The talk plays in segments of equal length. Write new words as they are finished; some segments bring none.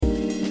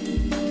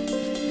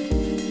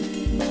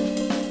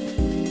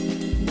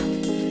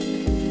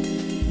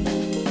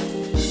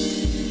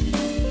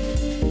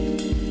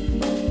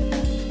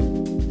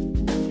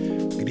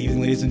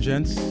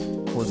gents?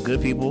 What's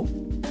good, people?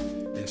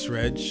 It's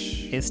Reg.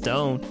 It's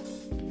Stone.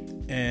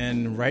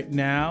 And right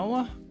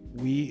now,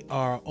 we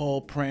are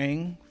all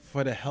praying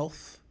for the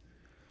health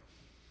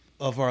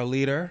of our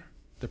leader,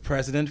 the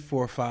president,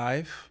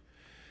 4-5.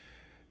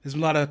 There's a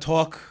lot of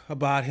talk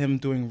about him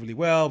doing really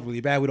well,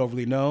 really bad. We don't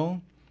really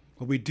know.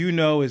 What we do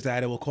know is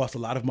that it will cost a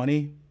lot of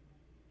money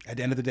at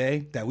the end of the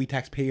day that we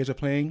taxpayers are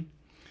paying.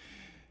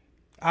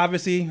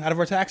 Obviously, out of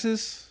our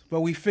taxes,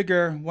 but we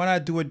figure, why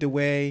not do it the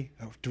way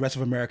the rest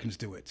of Americans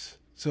do it?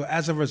 So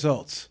as a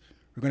result,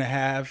 we're going to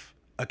have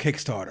a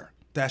Kickstarter.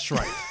 That's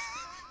right.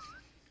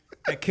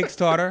 A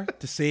Kickstarter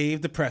to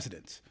save the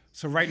president.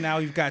 So right now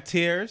you've got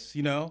tiers,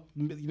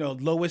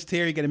 lowest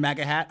tier, you get a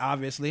MAGA hat,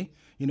 obviously,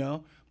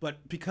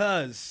 but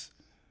because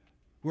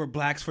we're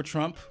Blacks for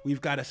Trump, we've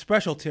got a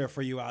special tier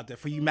for you out there,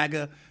 for you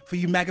MAGA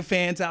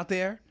fans out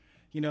there.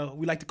 We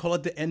like to call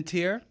it the N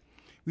tier.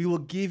 We will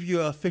give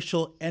you an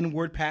official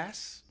N-word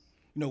pass.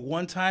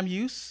 One-time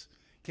use,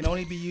 can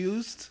only be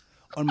used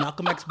on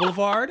Malcolm X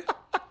Boulevard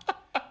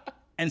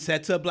and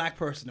said to a black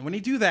person. And when you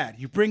do that,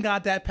 you bring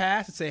out that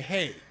pass and say,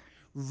 hey,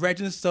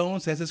 Regent Stone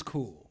says it's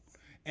cool.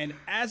 And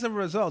as a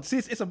result, see,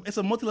 it's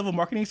a multi-level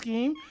marketing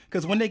scheme,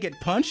 because when they get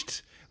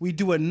punched, we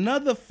do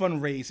another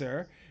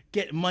fundraiser,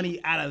 get money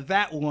out of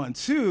that one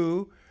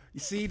too. You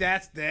see,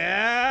 that's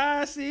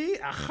there. See,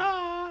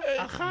 aha.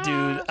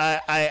 Dude,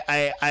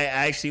 I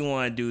actually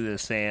want to do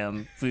this,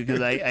 Sam,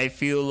 because I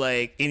feel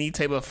like any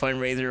type of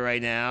fundraiser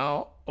right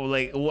now,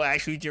 will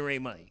actually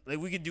generate money. Like,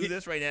 we could do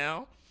this right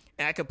now,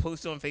 and I could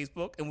post it on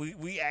Facebook, and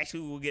we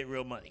actually will get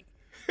real money.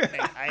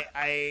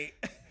 I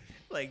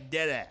like,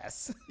 dead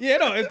ass. Yeah,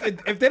 no,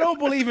 if they don't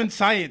believe in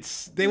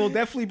science, they will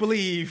definitely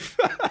believe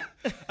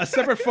a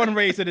separate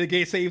fundraiser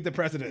to save the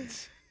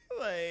president.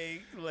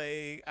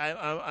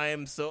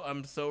 I'm so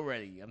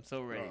ready. I'm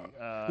so ready.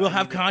 We'll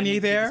have Kanye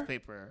there.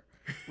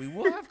 We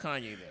will have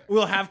Kanye there.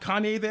 We'll have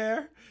Kanye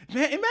there.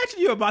 Man, imagine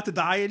you're about to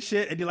die and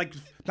shit, and you're like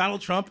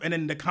Donald Trump, and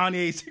then the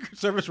Kanye Secret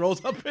Service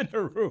rolls up in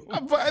the room.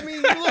 But I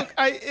mean, look,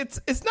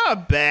 it's not a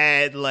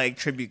bad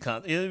tribute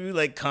concert. It'll be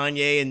like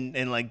Kanye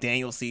and like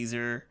Daniel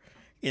Caesar.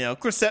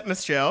 Chrisette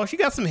Michelle. She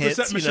got some hits.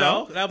 Chrisette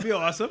Michelle. That'd be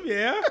awesome.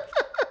 Yeah.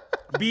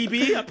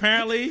 BB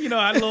apparently,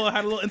 had a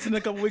little incident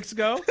a couple weeks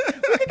ago. We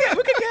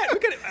could get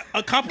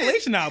a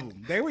compilation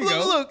album. There we go.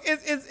 Look,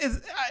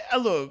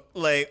 look,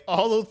 like,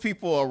 all those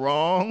people are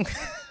wrong.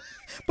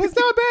 But it's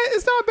not a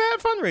bad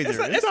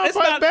fundraiser. It's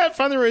not a bad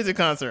fundraiser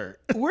concert.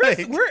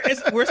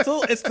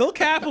 It's still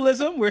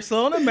capitalism. We're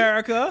still in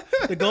America.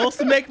 The goal is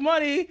to make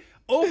money.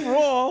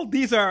 Overall,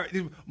 these are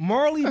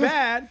morally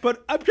bad,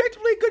 but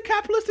objectively good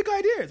capitalistic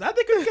ideas. I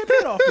think we can get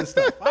paid off this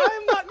stuff.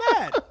 I'm not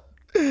mad.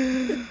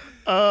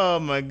 Oh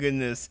my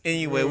goodness.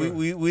 Anyway,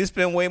 we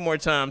spent way more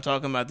time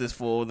talking about this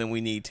fool than we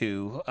need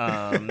to.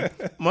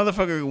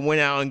 Motherfucker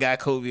went out and got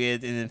COVID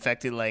and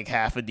infected like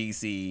half of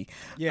DC.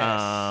 Yes.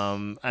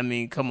 I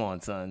mean, come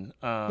on, son.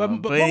 But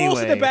anyway,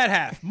 mostly the bad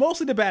half.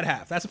 Mostly the bad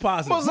half. That's a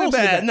positive. Mostly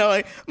bad. No,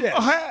 like,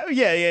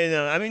 yeah.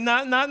 No, I mean,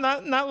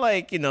 not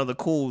like the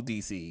cool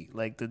DC,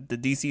 like the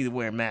DC that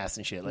wear masks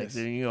and shit, like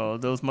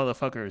those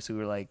motherfuckers who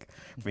are like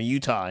from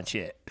Utah and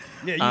shit.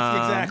 Yeah,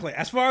 exactly.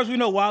 As far as we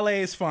know, Wale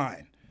is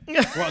fine.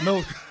 Well,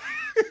 no.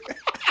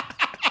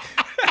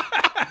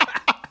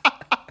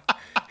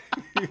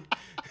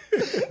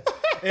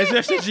 It's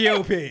just the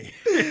GOP.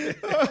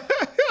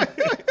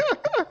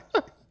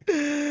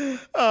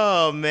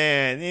 Oh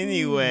man.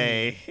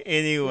 Anyway.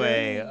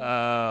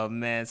 Oh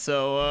man.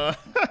 So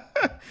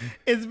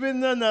it's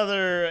been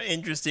another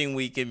interesting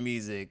week in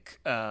music.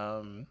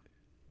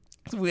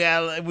 We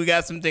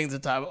got some things to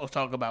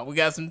talk about. We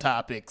got some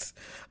topics.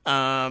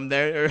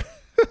 There are.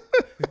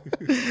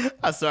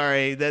 I'm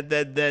sorry,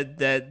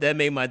 that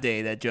made my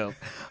day, that joke.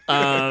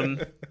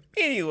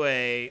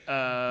 Anyway,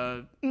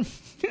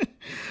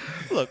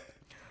 look.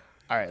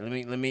 All right,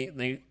 let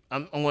me.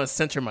 I'm going to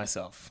center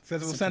myself. I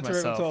will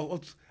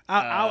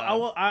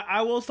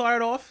start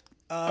it off.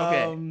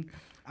 Okay.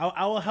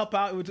 I will help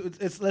out.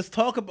 Let's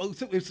talk about.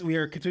 We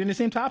are continuing the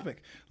same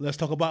topic. Let's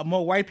talk about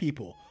more white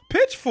people.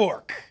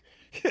 Pitchfork.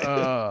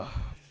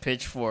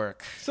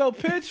 Pitchfork. So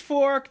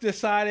Pitchfork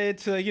decided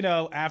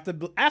to, after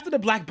the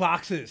black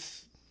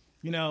boxes,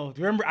 I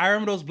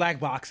remember those black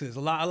boxes. A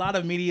lot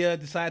of media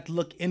decided to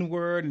look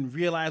inward and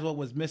realize what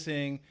was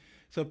missing.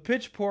 So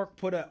Pitchfork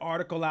put an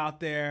article out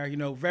there,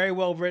 very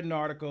well written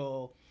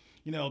article,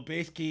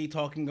 basically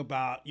talking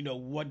about,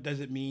 what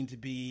does it mean to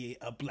be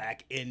a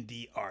black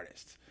indie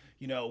artist?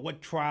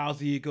 What trials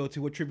do you go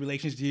to? What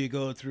tribulations do you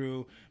go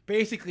through?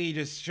 Basically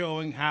just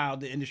showing how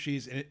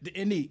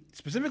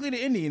specifically the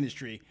indie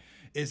industry,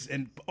 is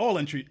in all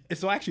industries.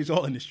 So actually, it's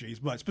all industries,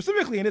 but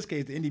specifically in this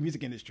case, the indie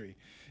music industry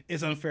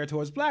is unfair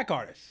towards black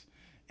artists.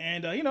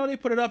 And they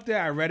put it up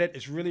there. I read it.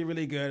 It's really,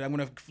 really good. I'm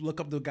gonna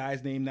look up the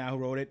guy's name now who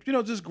wrote it.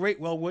 Just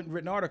great, well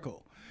written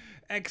article.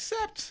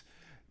 Except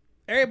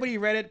everybody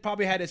read it,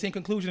 probably had the same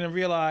conclusion and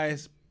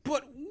realized,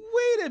 but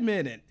wait a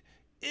minute,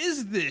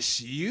 is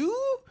this you?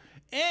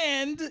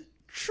 And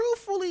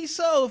truthfully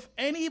so. If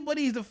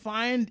anybody's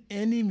defined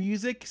indie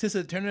music since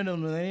the turn of the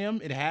millennium,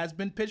 it has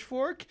been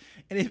Pitchfork.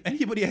 And if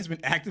anybody has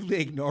been actively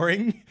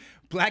ignoring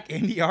black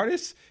indie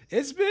artists,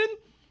 it's been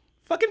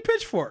fucking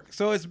Pitchfork.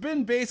 So it's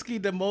been basically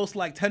the most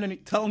like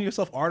telling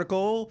yourself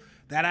article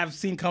that I've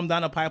seen come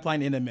down the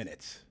pipeline in a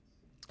minute.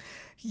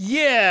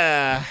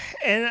 Yeah,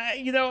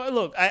 and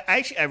look,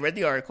 I read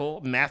the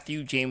article.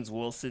 Matthew James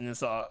Wilson is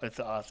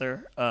the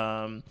author,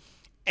 and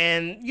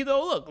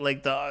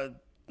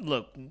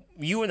look,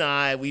 you and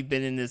I, we've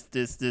been in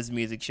this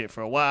music shit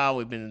for a while.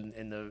 We've been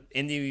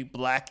in the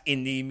black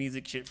indie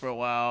music shit for a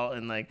while,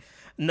 and like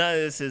none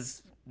of this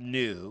is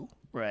new,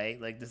 right?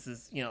 Like this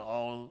is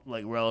all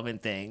like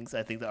relevant things.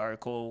 I think the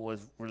article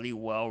was really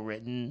well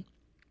written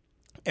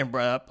and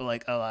brought up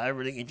like a lot of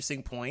really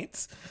interesting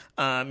points.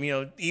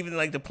 Even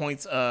like the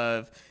points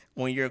of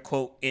when you're a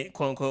quote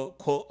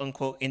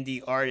unquote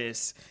indie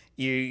artist,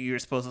 you're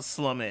supposed to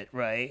slum it,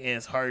 right? And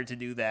it's harder to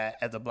do that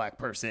as a black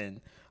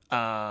person,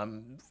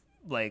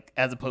 like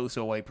as opposed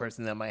to a white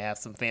person that might have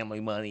some family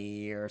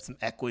money or some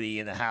equity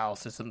in the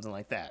house or something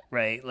like that,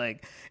 right?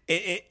 Like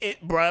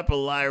it brought up a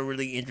lot of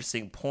really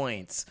interesting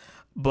points,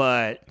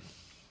 but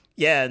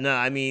yeah, no,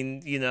 I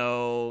mean, you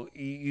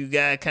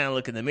gotta kind of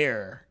look in the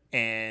mirror.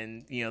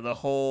 And, the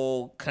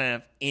whole kind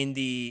of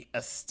indie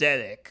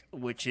aesthetic,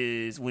 which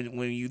is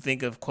when you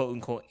think of quote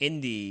unquote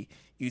indie,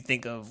 you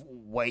think of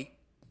white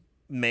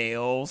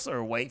males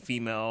or white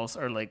females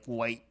or like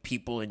white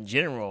people in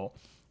general.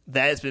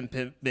 That has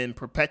been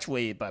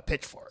perpetuated by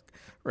Pitchfork,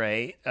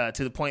 right?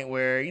 To the point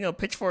where,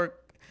 Pitchfork,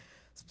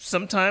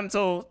 sometimes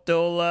they'll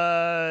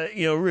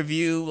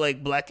review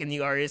like black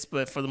indie artists,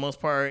 but for the most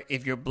part,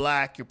 if you're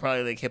black, you're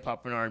probably like hip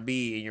hop and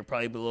R&B, and you're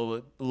probably a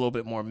little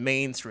bit more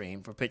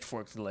mainstream for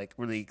Pitchfork to like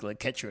really like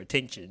catch your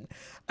attention,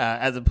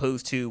 as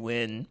opposed to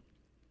when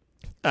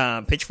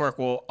Pitchfork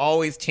will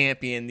always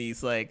champion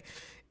these like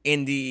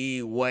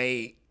indie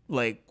white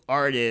like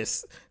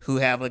artists who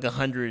have like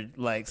 100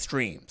 like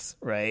streams,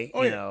 right?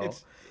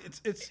 It's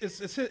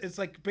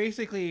like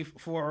basically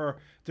for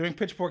during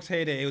Pitchfork's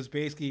heyday, it was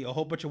basically a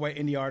whole bunch of white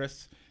indie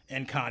artists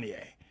and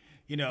Kanye.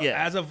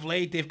 As of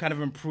late, they've kind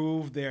of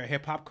improved their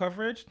hip hop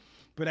coverage,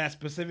 but that's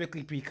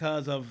specifically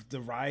because of the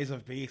rise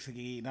of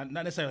basically not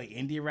necessarily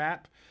indie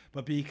rap,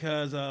 but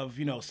because of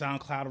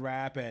SoundCloud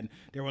rap, and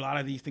there were a lot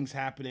of these things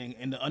happening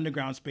in the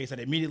underground space that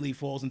immediately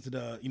falls into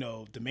the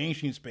the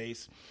mainstream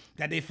space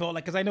that they felt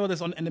like, because I know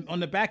this on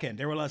the back end,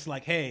 they were less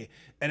like, hey,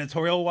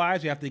 editorial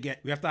wise, we have to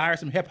hire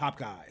some hip hop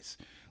guys.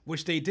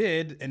 Which they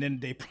did, and then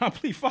they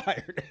promptly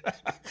fired.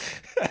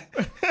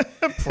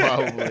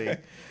 Probably.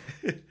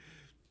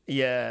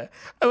 Yeah.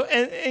 Oh,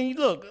 and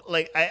look,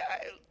 like I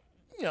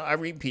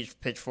read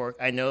Pitchfork.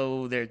 I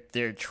know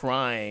they're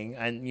trying,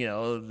 and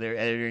their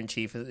editor in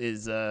chief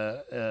is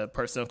a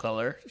person of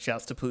color.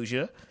 Shouts to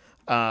Pooja.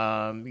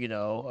 And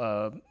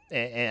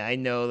I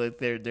know that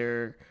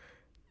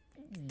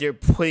they're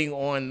putting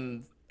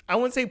on. I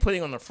wouldn't say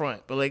putting on the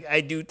front, but like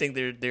I do think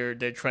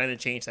they're trying to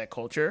change that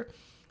culture.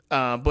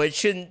 But it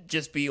shouldn't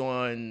just be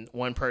on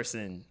one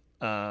person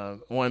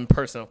of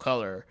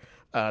color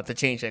to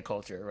change that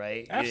culture,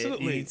 right?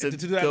 Absolutely, to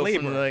do that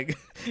labor.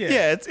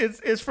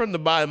 It's from the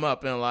bottom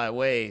up in a lot of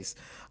ways,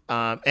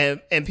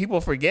 and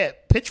people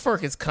forget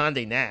Pitchfork is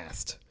Condé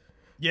Nast,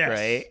 yes,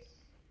 right?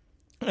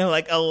 And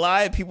like a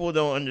lot of people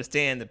don't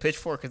understand that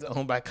Pitchfork is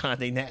owned by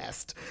Condé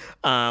Nast,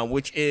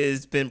 which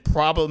has been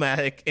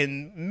problematic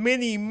in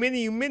many,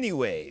 many, many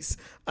ways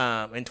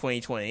in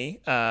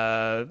 2020.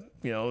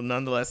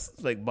 Nonetheless,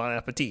 like bon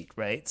appetit,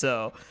 right?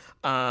 So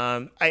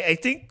I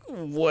think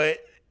what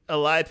a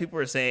lot of people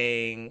are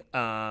saying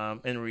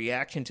in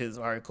reaction to this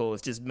article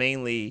is just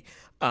mainly,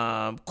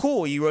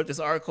 cool, you wrote this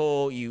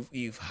article,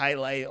 you've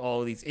highlighted all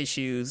of these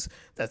issues,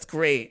 that's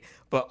great.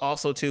 But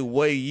also, too,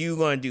 what are you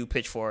going to do,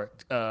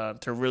 Pitchfork, to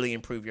really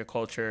improve your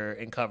culture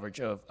and coverage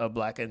of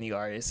black indie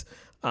artists?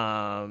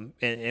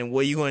 And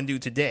what are you going to do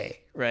today,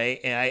 right?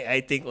 And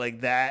I think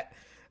like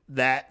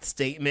that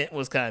statement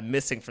was kind of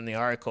missing from the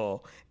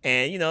article.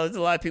 And, there's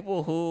a lot of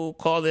people who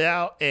called it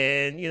out,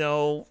 and,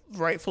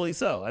 rightfully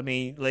so. I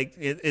mean, like,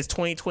 it's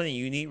 2020.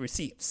 You need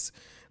receipts.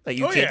 Like,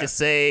 you can't just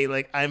say,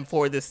 like, I'm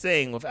for this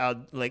thing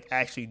without, like,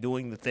 actually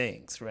doing the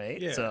things,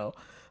 right? Yeah. So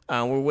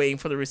we're waiting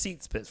for the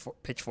receipts,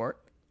 Pitchfork.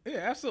 Yeah,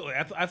 absolutely.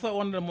 I thought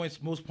one of the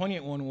most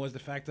poignant one was the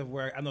fact of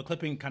where I know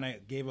Clipping kind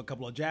of gave a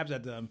couple of jabs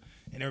at them,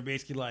 and they were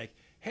basically like,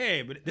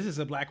 "Hey, but this is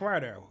a black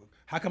writer.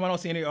 How come I don't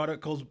see any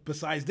articles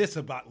besides this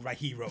about what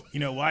he wrote?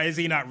 Why is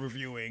he not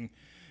reviewing?"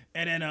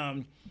 And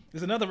then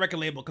there's another record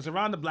label, because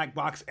around the Black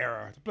Box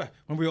era,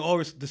 when we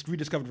always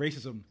rediscovered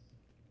racism,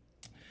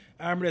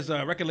 I remember there's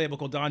a record label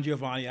called Don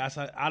Giovanni out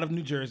of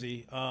New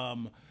Jersey.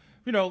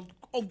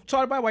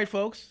 Started by white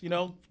folks.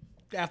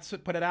 Have to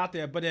put it out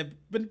there, but it's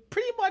been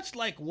pretty much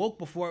like woke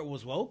before it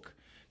was woke.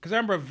 Because I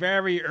remember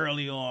very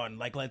early on,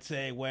 like let's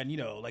say when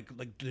like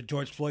the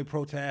George Floyd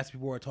protests,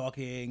 people were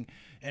talking,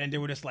 and they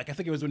were just like, I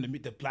think it was when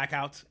the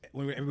blackouts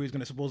when everybody was going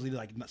to supposedly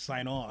like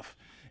sign off,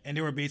 and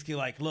they were basically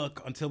like,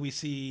 look, until we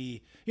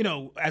see,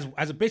 as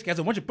a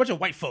bunch of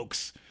white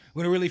folks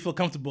we don't really feel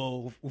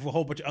comfortable with a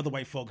whole bunch of other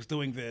white folks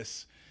doing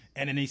this,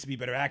 and it needs to be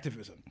better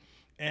activism.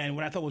 And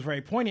what I thought was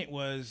very poignant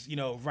was,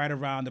 right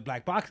around the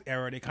Black Box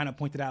era, they kind of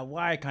pointed out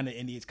why kind of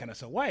indie is kind of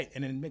so white.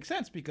 And it makes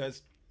sense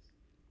because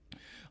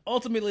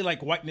ultimately,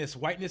 like,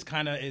 whiteness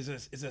kind of is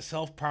a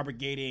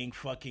self-propagating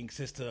fucking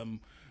system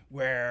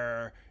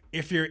where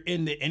if you're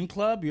in the in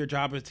club, your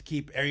job is to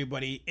keep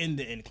everybody in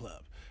the in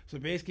club. So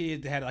basically,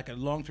 they had like a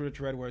long Twitter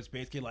thread where it's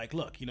basically like,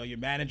 look, your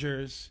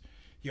managers,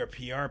 your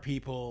PR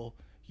people,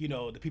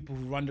 the people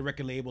who run the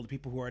record label, the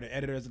people who are the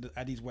editors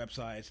at these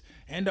websites,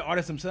 and the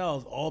artists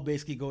themselves all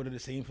basically go to the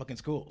same fucking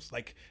schools.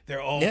 Like,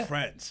 they're all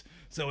friends.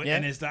 So,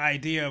 and it's the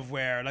idea of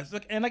where, let's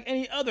look, and like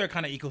any other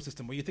kind of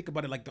ecosystem where you think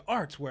about it, like the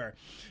arts, where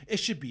it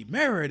should be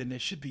merit and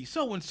it should be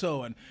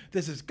so-and-so, and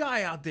there's this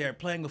guy out there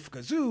playing with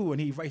kazoo, and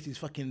he writes these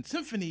fucking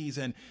symphonies,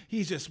 and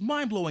he's just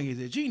mind-blowing, he's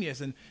a genius,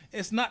 and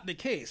it's not the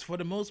case. For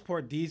the most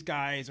part, these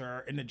guys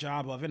are in the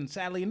job of, and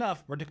sadly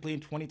enough, particularly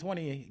in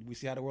 2020, we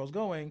see how the world's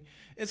going,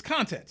 it's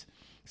content.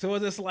 So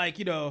it's just like,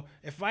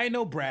 if I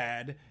know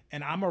Brad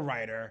and I'm a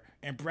writer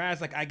and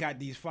Brad's like, I got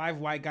these 5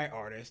 white guy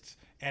artists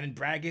and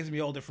Brad gives me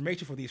all the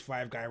information for these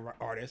 5 guy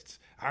artists,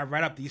 I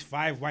write up these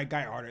 5 white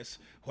guy artists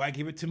who I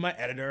give it to my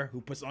editor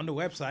who puts on the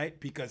website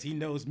because he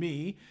knows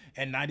me,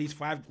 and now these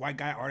 5 white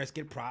guy artists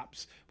get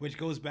props, which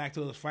goes back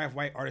to those 5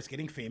 white artists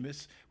getting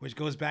famous, which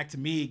goes back to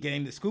me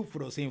getting the scoop for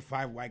those same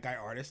 5 white guy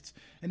artists,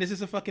 and this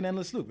is a fucking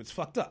endless loop. It's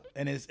fucked up,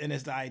 and it's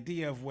the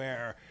idea of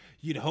where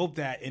you'd hope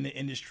that in the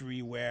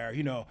industry where,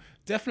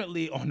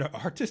 definitely on the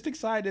artistic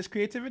side there's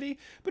creativity,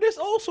 but it's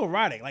also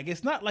writing. Like,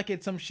 it's not like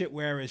it's some shit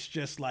where it's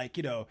just like,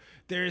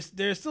 there's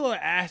still an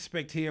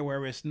aspect here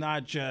where it's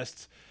not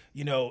just,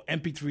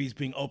 MP3s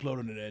being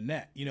uploaded to the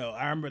net.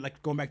 I remember,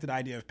 like, going back to the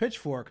idea of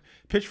Pitchfork.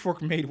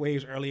 Pitchfork made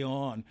waves early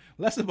on,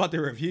 less about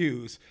their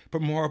reviews,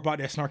 but more about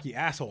their snarky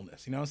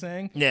assholeness. You know what I'm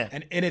saying? Yeah.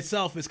 And in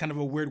itself is kind of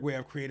a weird way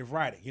of creative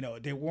writing.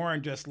 They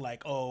weren't just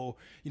like,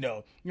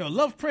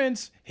 love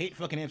Prince, hate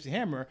fucking MC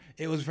Hammer.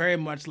 It was very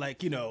much like,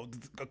 Kid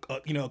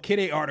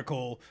A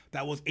article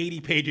that was 80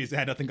 pages that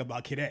had nothing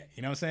about Kid A.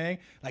 You know what I'm saying?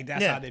 Like,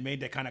 that's how they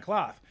made that kind of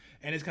cloth.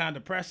 And it's kind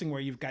of depressing where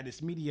you've got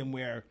this medium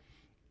where,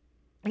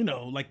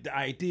 like the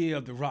idea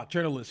of the rock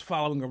journalist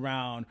following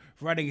around,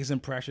 writing his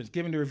impressions,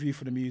 giving the review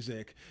for the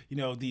music,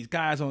 these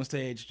guys on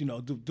stage,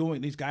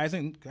 doing these guys,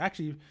 and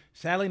actually,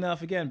 sadly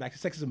enough, again, back to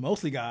sexism,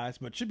 mostly guys,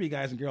 but should be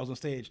guys and girls on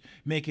stage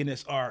making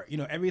this art.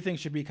 Everything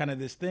should be kind of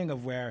this thing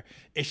of where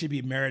it should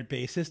be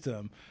merit-based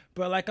system.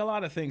 But like a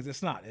lot of things,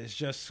 it's not. It's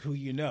just who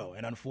you know.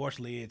 And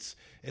unfortunately, it's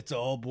an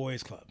all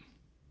boys club.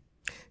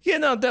 Yeah,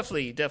 no,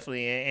 definitely.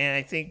 And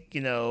I think,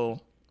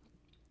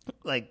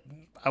 like,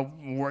 I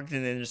worked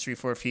in the industry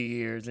for a few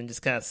years and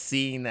just kind of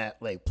seeing that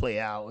like play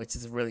out, which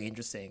is really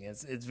interesting.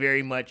 It's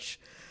very much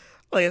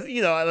like,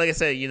 like I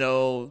said,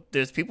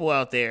 there's people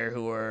out there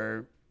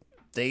who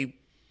they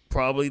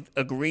probably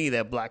agree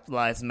that Black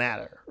Lives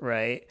Matter,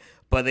 right?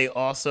 But they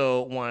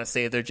also want to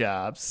save their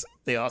jobs.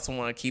 They also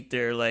want to keep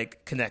their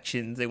like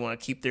connections. They want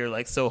to keep their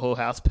like Soho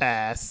House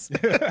pass.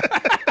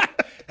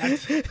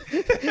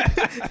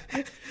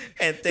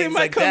 And things they might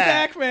like come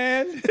that. back,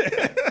 man.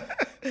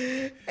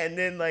 And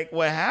then like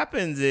what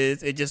happens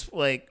is it just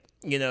like,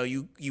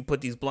 you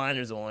put these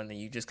blinders on and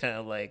you just kind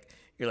of like,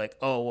 you're like,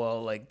 oh,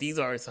 well, like these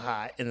artists are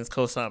hot and it's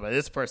co-signed by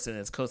this person,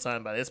 it's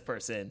co-signed by this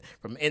person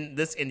from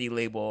this indie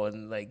label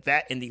and like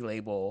that indie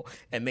label,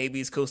 and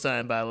maybe it's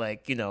co-signed by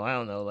like, I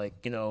don't know, like,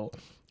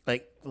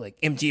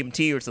 like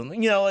MGMT or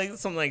something, like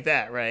something like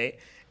that, right?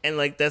 And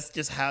like that's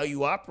just how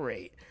you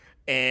operate.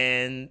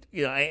 And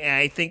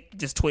I think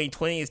just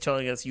 2020 is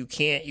telling us you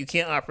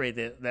can't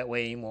operate that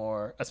way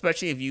anymore,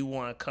 especially if you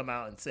want to come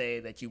out and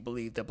say that you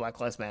believe that Black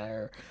Lives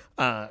Matter,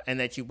 and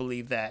that you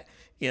believe that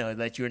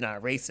that you're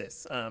not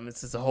racist.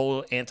 It's just a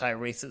whole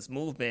anti-racist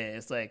movement.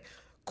 It's like,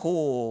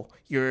 cool,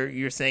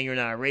 you're saying you're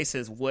not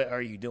racist. What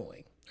are you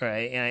doing?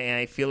 Right? And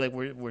I feel like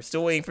we're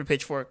still waiting for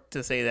Pitchfork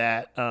to say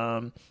that.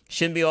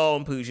 Shouldn't be all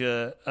on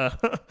Pooja.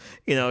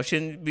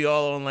 Shouldn't be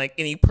all on like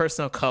any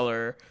person of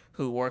color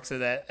who works at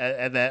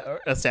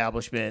that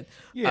establishment.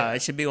 Yeah.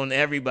 It should be on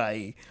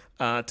everybody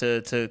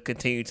to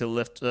continue to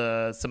lift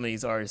some of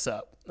these artists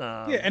up.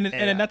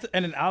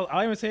 And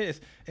I'll even say this: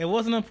 it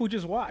wasn't on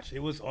Pooja's watch. It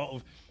was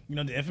all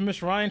the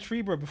infamous Ryan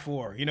Treber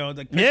before.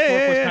 The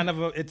Pitchfork was kind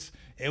of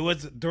it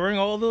was during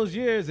all those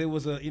years. It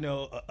was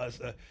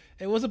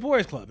it was a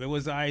boys club. It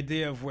was the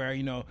idea of where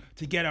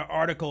to get an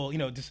article.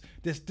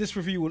 This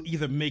review will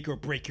either make or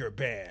break your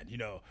band.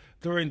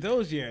 During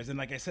those years, and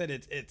like I said,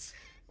 it's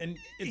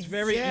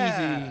very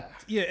easy.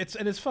 Yeah,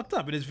 it's fucked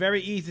up. It is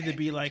very easy to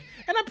be like,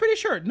 and I'm pretty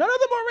sure none of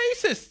them are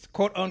racist,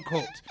 quote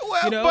unquote.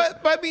 Well,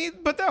 but I mean,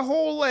 but that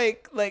whole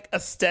like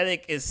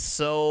aesthetic is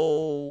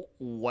so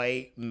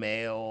white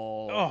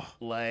male,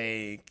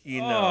 like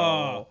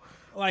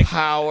like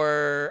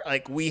power.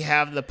 Like we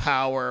have the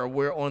power.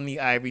 We're on the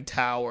ivory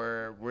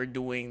tower. We're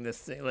doing this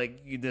thing.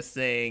 Like this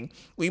thing.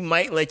 We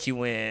might let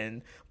you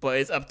in, but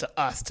it's up to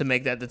us to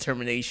make that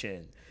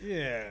determination.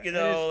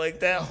 Yeah, like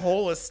that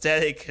whole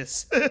aesthetic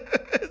is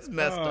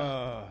messed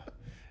up.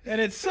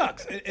 and it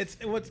sucks. It's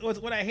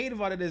what I hate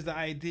about it is the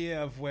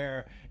idea of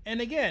where,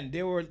 and again,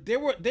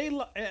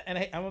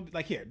 I'm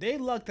like here, they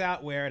lucked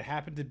out where it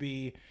happened to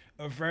be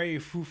a very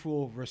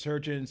fruitful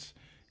resurgence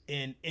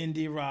in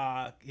indie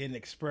rock, in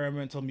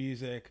experimental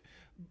music,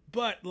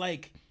 but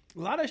like a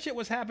lot of shit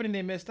was happening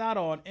they missed out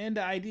on, and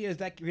the idea is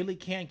that really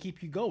can't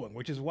keep you going,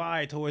 which is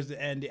why towards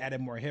the end they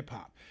added more hip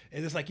hop.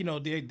 It's just like,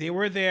 they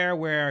were there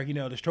where,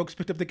 the Strokes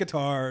picked up the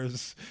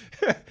guitars,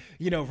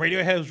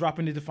 Radiohead was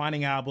dropping the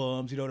defining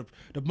albums,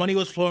 the money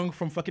was flowing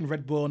from fucking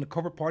Red Bull, and the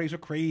corporate parties were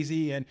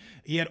crazy, and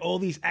you had all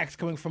these acts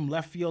coming from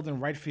left field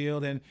and right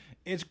field, and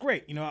it's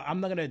great.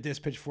 I'm not gonna diss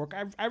Pitchfork.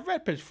 I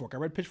read Pitchfork. I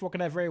read Pitchfork in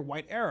that very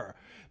white era,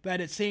 but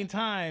at the same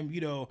time,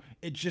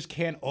 it just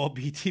can't all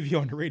be TV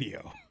on the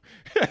radio.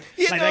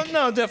 Yeah,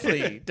 no,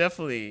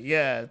 definitely,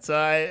 yeah.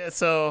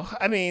 So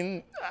I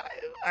mean,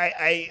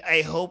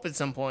 I hope at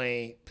some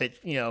point,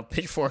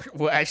 Pitchfork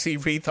will actually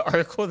read the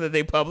article that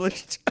they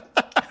published.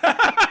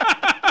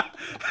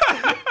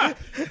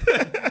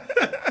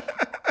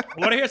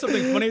 Want to hear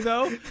something funny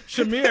though?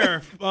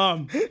 Shamir,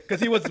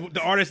 because he was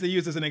the artist they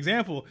used as an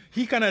example,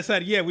 he kind of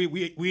said, "Yeah,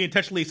 we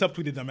intentionally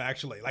subtweeted them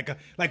actually,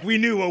 like we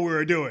knew what we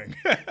were doing."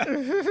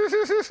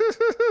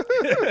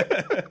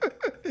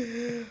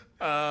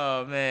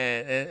 Oh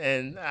man,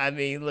 and I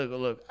mean, look,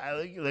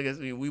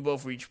 we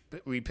both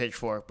read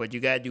Pitchfork, but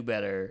you gotta do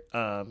better,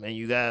 and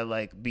you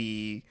gotta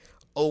be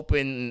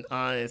open,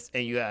 honest,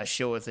 and you gotta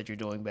show us that you're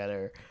doing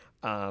better,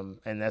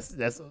 and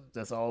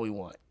that's all we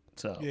want.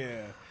 So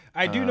yeah.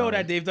 I do know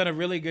that they've done a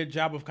really good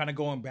job of kind of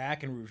going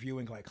back and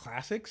reviewing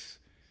classics.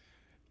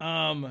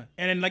 And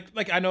then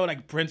like I know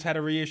Prince had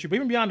a reissue, but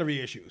even beyond the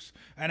reissues,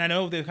 and I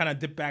know they kind of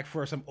dipped back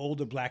for some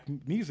older black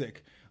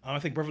music. I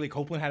think Beverly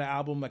Copeland had an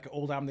album, an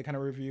old album they kind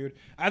of reviewed.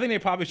 I think they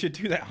probably should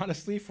do that,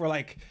 honestly, for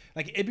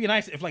it'd be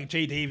nice if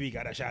Jay Davy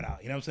got a shout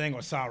out, you know what I'm saying,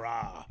 or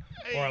Sarah,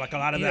 or a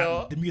lot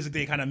of the music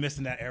they kind of missed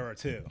in that era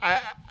too.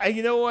 I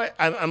you know what,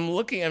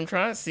 I'm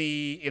trying to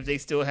see if they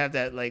still have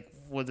that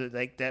was it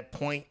that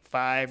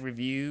 0.5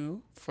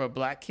 review for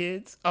Black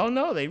Kids? Oh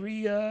no, they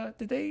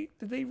did they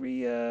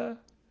remember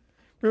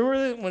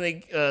when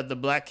they the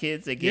Black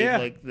Kids they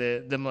gave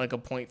them a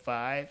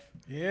 0.5?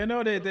 Yeah,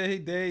 no, they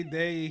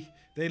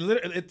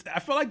literally. I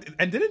feel like,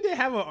 and didn't they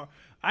have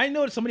I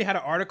know that somebody had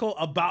an article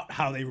about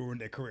how they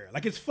ruined their career.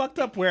 It's fucked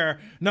up where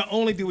not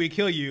only do we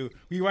kill you,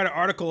 we write an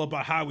article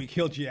about how we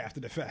killed you after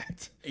the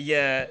fact.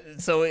 Yeah,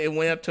 so it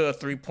went up to a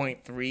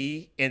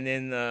 3.3, and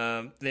then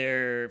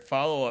their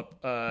follow-up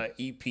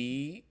EP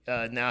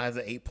now has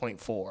an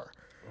 8.4.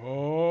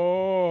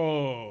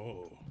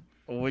 Oh.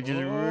 Which is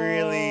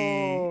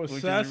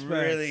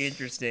really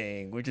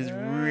interesting.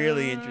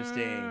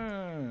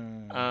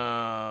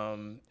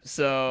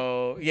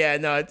 So yeah,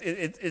 no,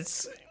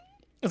 it's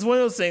one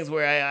of those things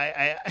where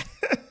I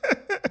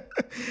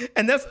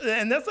and that's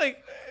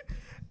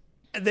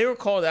they were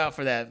called out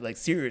for that,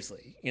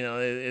 seriously,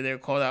 they were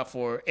called out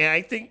for, and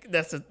I think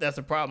that's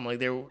a problem.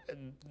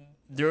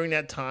 During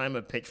that time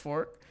of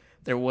Pitchfork,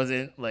 there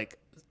wasn't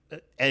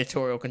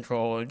editorial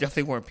control, and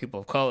definitely weren't people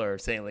of color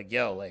saying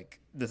yo,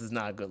 this is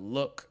not a good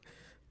look.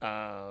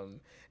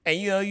 And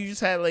you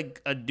just had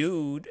a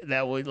dude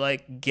that would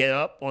get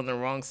up on the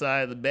wrong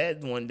side of the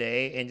bed one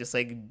day and just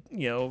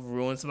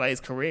ruin somebody's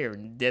career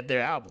and did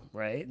their album,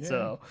 right? Yeah.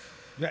 So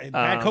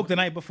bad coke the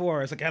night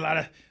before. It's a lot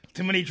of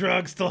too many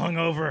drugs, still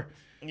hungover.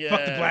 Yeah.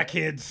 Fuck the Black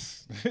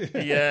Kids.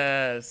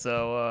 Yeah.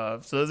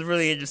 So it's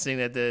really interesting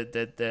that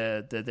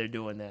they're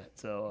doing that.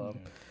 So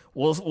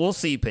we'll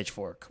see,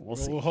 Pitchfork. We'll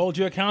see. We'll hold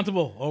you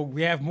accountable. Oh,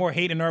 we have more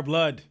hate in our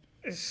blood.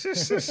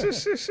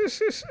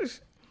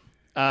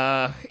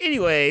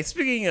 Anyway,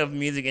 speaking of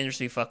music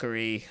industry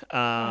fuckery,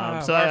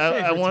 so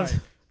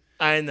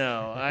I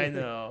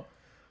know.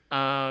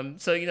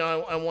 So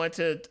I want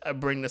to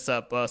bring this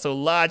up. So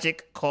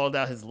Logic called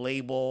out his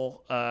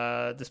label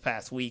this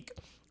past week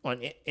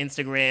on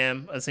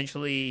Instagram.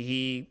 Essentially,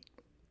 he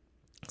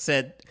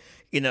said,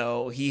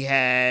 he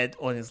had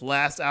on his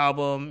last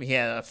album, he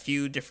had a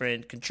few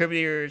different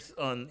contributors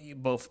on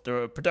both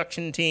the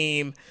production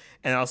team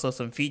and also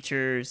some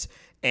features,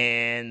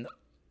 and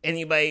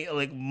anybody,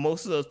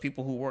 most of those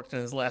people who worked on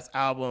his last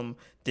album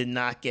did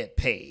not get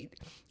paid.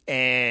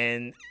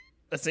 And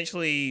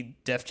essentially,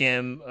 Def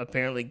Jam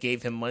apparently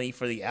gave him money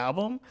for the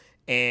album,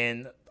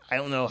 and I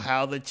don't know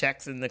how the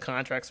checks and the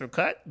contracts were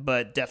cut,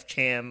 but Def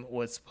Jam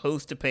was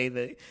supposed to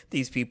pay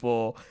these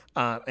people,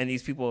 and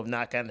these people have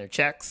not gotten their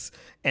checks.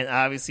 And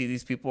obviously,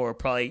 these people are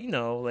probably,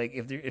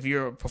 if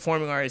you're a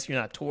performing artist, you're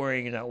not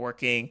touring, you're not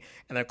working,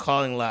 and they're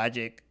calling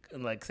Logic,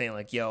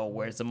 saying yo,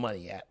 where's the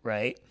money at,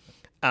 right?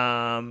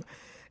 And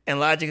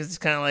Logic is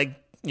just kind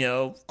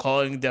of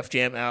calling Def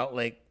Jam out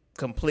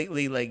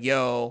completely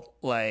yo,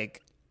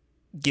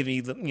 giving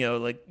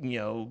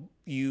you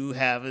you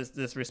have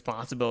this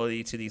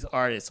responsibility to these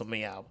artists on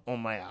my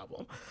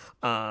album.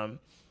 And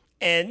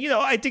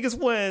I think it's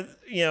when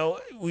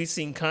we've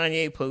seen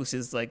Kanye post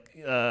his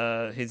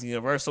his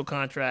Universal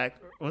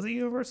contract was it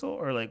Universal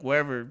or like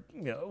wherever,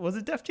 was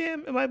it Def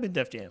Jam? It might have been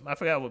Def Jam. I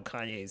forgot what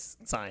Kanye's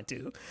signed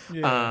to.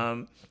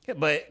 Yeah.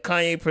 But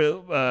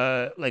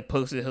Kanye like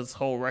posted his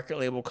whole record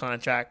label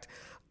contract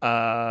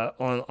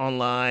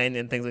online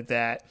and things like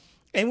that.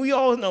 And we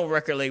all know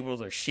record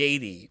labels are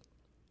shady.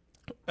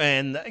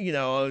 And,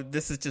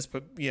 this is just,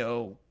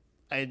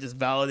 I just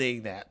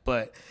validating that.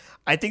 But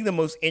I think the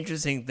most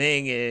interesting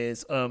thing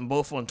is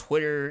both on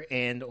Twitter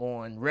and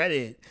on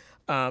Reddit,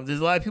 there's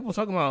a lot of people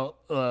talking about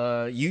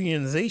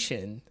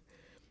unionization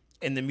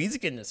in the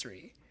music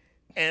industry.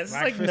 And it's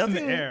Black like fist nothing.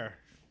 in the air.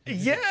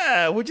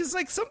 Yeah, which is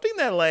like something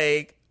that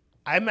like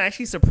I'm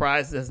actually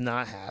surprised has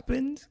not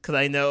happened, because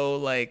I know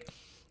like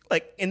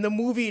in the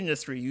movie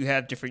industry you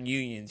have different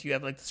unions. You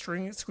have like the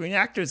Screen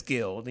Actors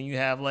Guild, and you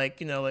have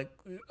like like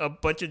a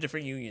bunch of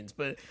different unions,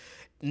 but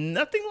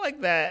nothing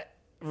like that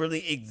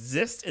really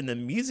exists in the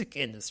music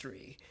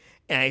industry.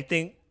 And I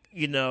think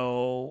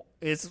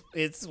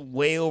it's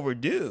way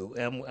overdue.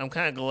 And I'm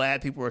kind of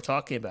glad people are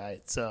talking about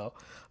it. So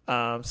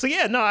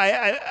yeah, no,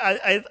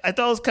 I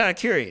thought it was kind of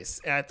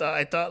curious. And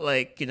I thought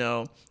like,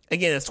 again,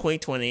 it's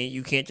 2020.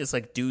 You can't just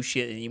like do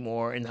shit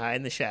anymore and hide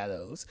in the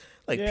shadows.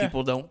 Like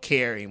people don't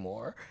care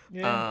anymore.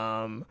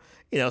 Yeah.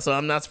 So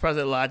I'm not surprised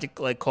that Logic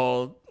like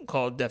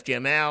called Def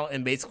Jam out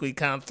and basically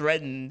kind of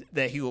threatened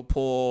that he would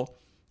pull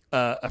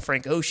a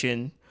Frank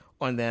Ocean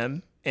on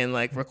them and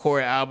like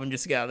record an album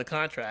just to get out of the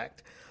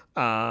contract.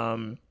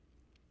 But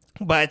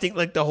I think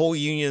like the whole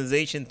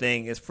unionization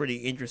thing is pretty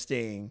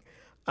interesting.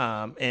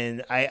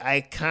 And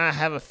I kind of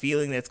have a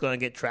feeling that's going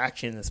to get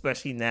traction,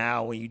 especially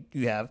now when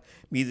you have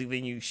music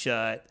venues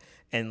shut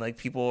and like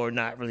people are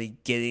not really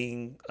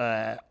getting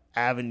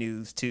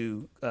avenues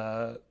to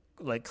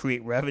like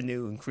create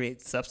revenue and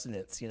create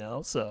substance,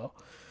 So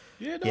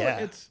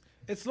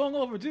it's long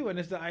overdue, and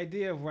it's the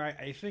idea of where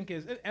I think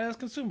is, and as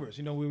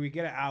consumers, where we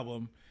get an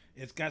album,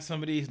 it's got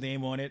somebody's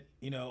name on it,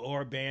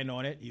 or a band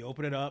on it. You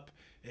open it up,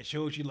 it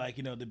shows you like,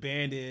 the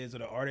band is or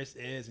the artist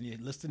is, and you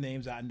list the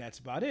names out, and that's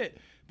about it.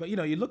 But you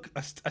look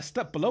a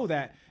step below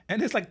that, and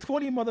there's like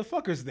 20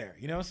 motherfuckers there.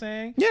 You know what I'm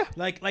saying? Yeah.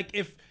 Like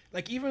if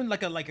even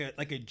like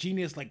a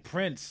genius like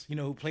Prince,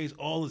 who plays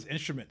all his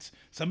instruments,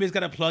 somebody's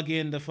got to plug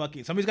in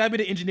somebody's got to be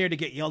the engineer to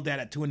get yelled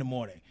at 2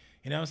 a.m.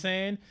 You know what I'm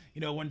saying?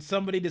 When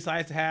somebody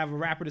decides to have a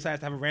rapper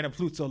decides to have a random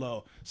flute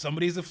solo,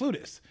 somebody's a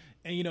flutist.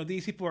 And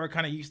these people are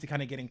kind of used to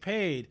kind of getting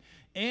paid,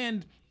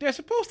 and they're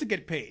supposed to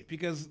get paid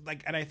because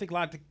and I think a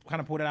lot to kind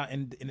of put it out.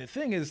 And the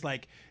thing is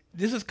like,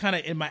 this is kind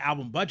of in my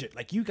album budget.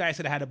 Like you guys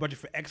said, I had a budget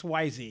for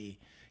XYZ.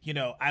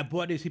 I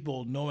bought these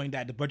people knowing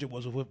that the budget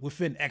was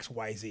within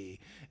XYZ.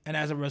 And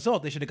as a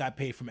result, they should have got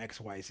paid from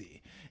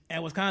XYZ.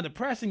 And what's kind of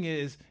depressing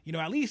is,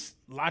 at least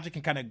Logic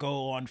can kind of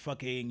go on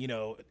fucking,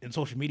 in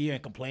social media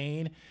and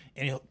complain.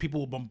 And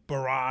people will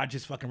barrage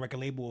his fucking record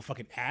label with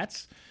fucking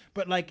ads.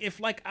 But like, if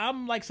like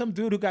I'm like some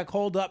dude who got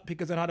called up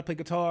because I know how to play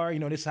guitar,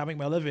 this is how I make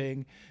my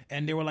living.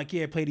 And they were like,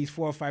 yeah, play these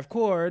 4 or 5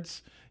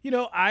 chords.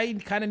 I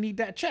kind of need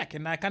that check,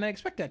 and I kind of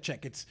expect that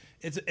check. It's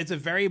a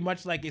very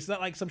much like, it's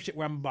not like some shit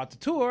where I'm about to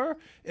tour.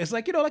 It's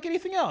like, like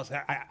anything else.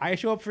 I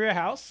show up for your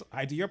house,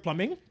 I do your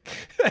plumbing,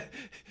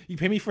 you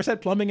pay me for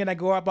said plumbing, and I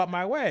go about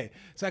my way.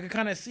 So I could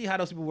kind of see how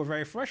those people were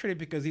very frustrated,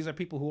 because these are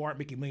people who aren't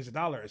making millions of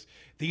dollars.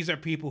 These are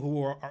people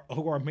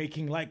who are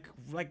making like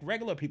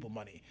regular people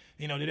money.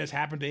 They just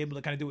happen to be able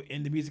to kind of do it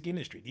in the music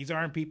industry. These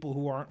aren't people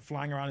who aren't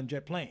flying around in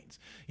jet planes.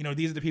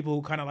 These are the people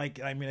who kind of like,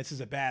 this is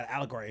a bad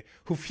allegory,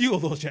 who fuel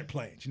those jet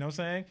planes. You know what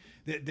I'm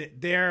saying?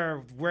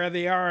 They're where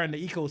they are in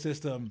the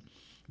ecosystem.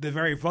 They're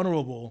very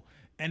vulnerable,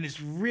 and it's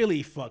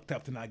really fucked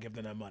up to not give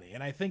them that money.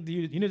 And I think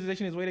the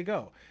unionization is the way to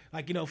go.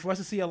 Like, for us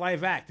to see a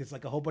live act, it's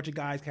like a whole bunch of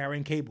guys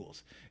carrying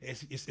cables.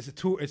 It's a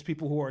tour. It's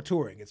people who are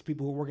touring. It's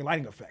people who work in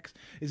lighting effects.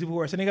 It's people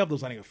who are setting up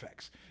those lighting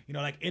effects.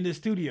 Like in the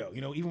studio.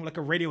 Even like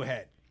a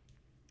Radiohead.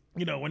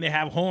 When they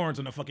have horns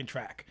on the fucking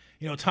track.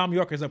 Tom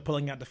York is up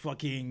pulling out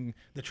the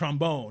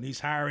trombone.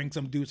 He's hiring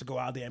some dudes to go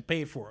out there and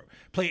play it for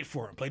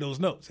him, play those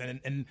notes.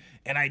 And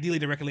ideally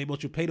the record label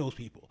should pay those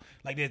people.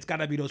 Like, it's got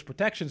to be those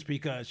protections,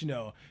 because,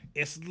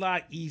 it's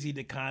not easy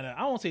to kind of,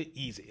 I won't say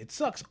easy. It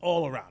sucks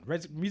all around.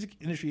 Music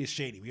industry is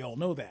shady. We all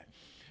know that.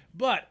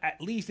 But at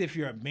least if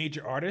you're a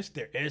major artist,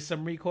 there is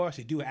some recourse.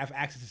 You do have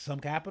access to some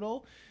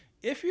capital.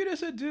 If you're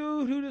just a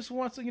dude who just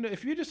wants to,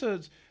 if you're just a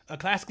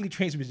classically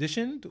trained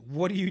musician,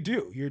 what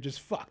do? You're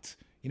just fucked.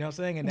 You know what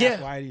I'm saying? And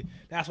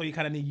that's why you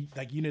kind of need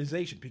like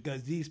unionization,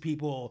 because these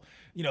people,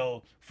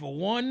 for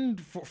one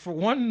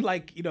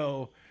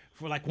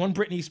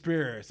Britney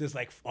Spears, there's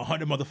like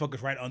 100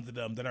 motherfuckers right under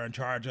them that are in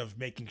charge of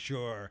making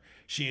sure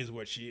she is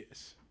what she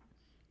is.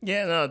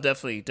 Yeah, no,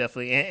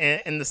 definitely.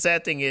 And the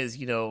sad thing is,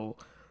 there's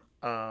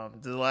a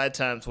lot of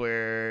times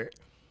where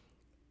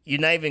you're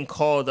not even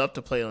called up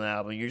to play on an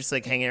album. You're just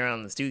like hanging around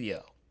in the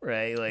studio,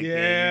 right? Like, you're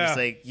just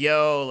like,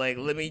 yo, like,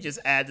 let me just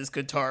add this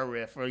guitar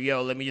riff, or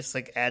yo, let me just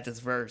like add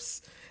this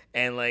verse,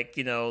 and like,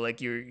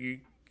 like you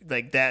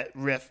like that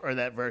riff or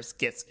that verse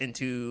gets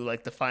into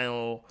like the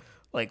final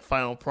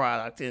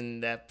product,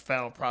 and that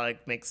final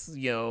product makes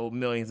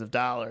millions of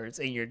dollars,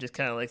 and you're just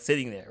kind of like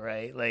sitting there,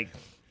 right? Like,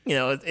 You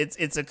know,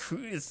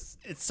 it's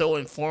so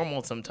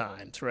informal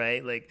sometimes,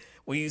 right? Like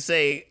when you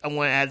say I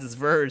want to add this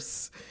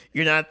verse,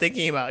 you're not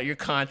thinking about your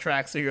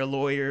contracts or your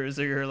lawyers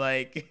or your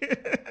like,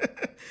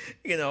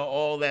 you know,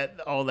 all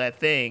that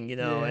thing, you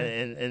know, Yeah.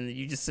 and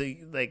you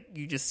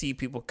just see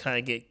people kind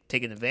of get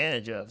taken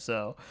advantage of.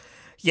 So,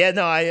 yeah,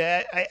 no,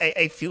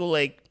 I feel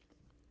like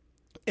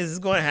this is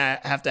going to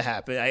have to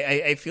happen.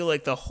 I feel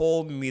like the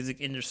whole music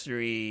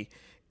industry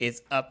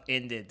is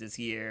upended this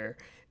year.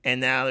 And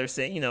now they're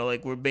saying, you know,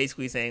 like we're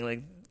basically saying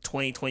like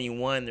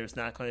 2021, there's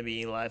not going to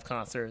be any live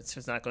concerts.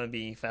 There's not going to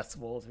be any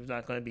festivals. There's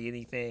not going to be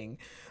anything.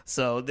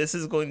 So this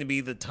is going to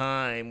be the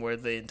time where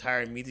the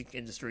entire music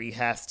industry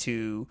has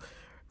to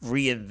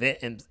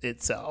reinvent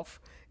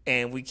itself.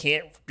 And we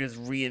can't just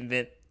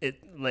reinvent it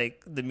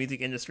like the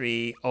music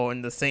industry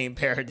on the same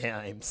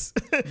paradigms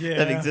Yeah.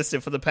 that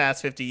existed for the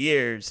past 50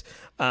 years.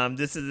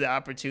 This is the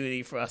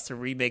opportunity for us to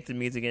remake the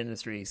music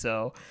industry.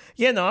 So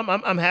yeah, no,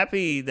 I'm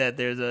happy that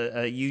there's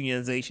a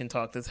unionization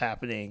talk that's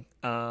happening.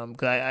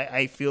 Cause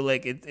I feel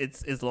like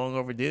it's long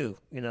overdue,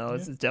 you know,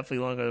 it's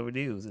definitely long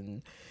overdue.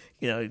 And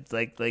you know, it's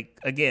like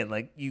again,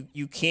 like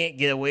you can't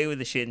get away with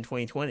the shit in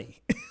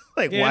 2020.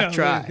 Like why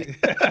try?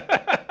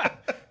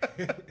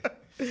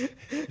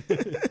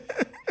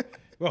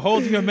 We're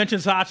holding your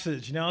mentions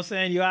hostage. You know what I'm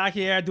saying? You out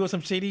here doing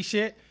some shady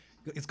shit.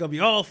 It's going to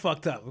be all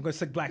fucked up. We're going to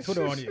stick Black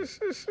Twitter on you.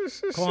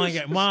 Calling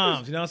at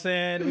moms. You know what I'm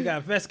saying? We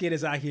got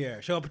investigators out here.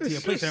 Show up to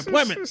your place of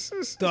employment,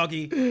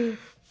 doggy.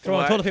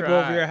 Throwing toilet paper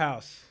over your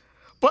house.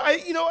 But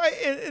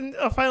and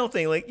a final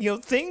thing, like, you know,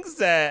 things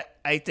that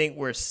I think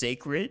were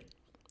sacred,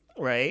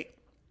 right?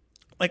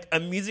 Like a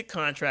music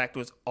contract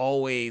was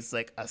always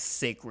like a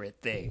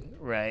sacred thing,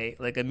 right?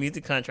 Like a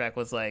music contract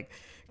was like,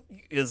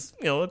 is,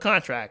 you know, a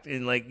contract,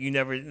 and like you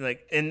never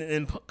like,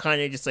 and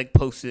Kanye just like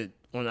posted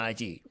on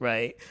IG,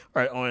 right,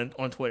 or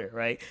on Twitter,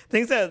 right?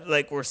 Things that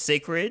like were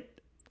sacred,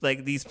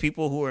 like these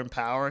people who are in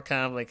power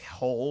kind of like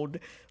hold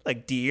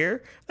like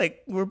dear,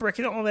 like we're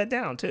breaking all that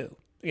down too,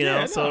 you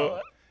know. So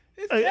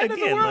it's the end of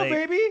the world, like,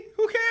 baby.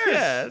 Who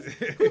cares?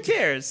 Yeah, who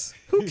cares?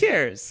 Who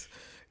cares?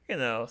 You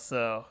know.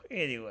 So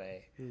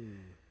anyway,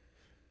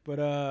 but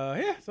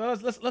yeah. So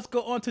let's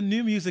go on to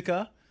new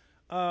musica.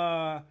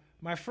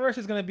 My first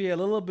is going to be a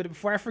little bit,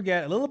 before I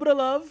forget, a little bit of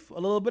love, a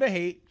little bit of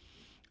hate.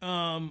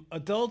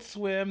 Adult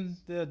Swim,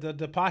 the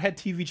Pothead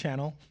TV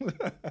channel,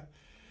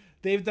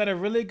 they've done a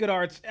really good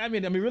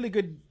really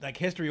good like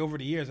history over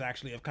the years,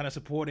 actually, of kind of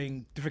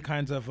supporting different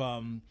kinds of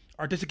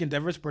artistic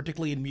endeavors,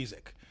 particularly in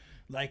music.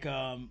 Like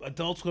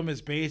Adult Swim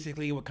is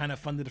basically what kind of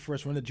funded the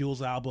first Run the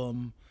Jewels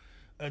album.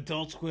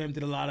 Adult Swim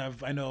did a lot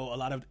of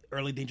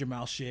early Danger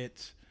Mouse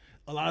shit.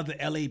 A lot of the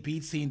LA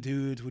beat scene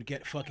dudes would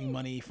get fucking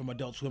money from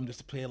Adult Swim just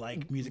to play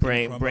like music.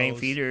 Brain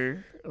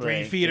Feeder.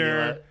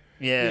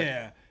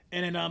 Yeah.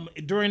 And then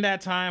during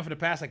that time, for the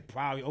past like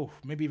probably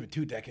maybe even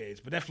 2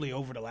 decades, but definitely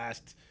over the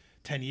last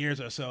 10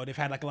 years or so, they've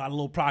had like a lot of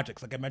little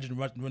projects. Like I mentioned,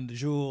 Run the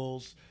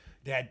Jewels.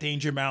 They had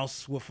Danger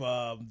Mouse with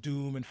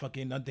Doom and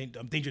fucking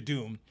Danger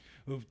Doom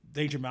with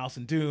Danger Mouse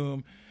and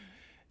Doom.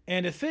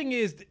 And the thing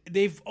is,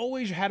 they've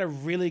always had a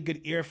really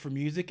good ear for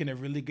music and a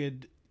really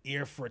good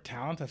ear for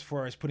talent as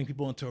far as putting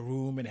people into a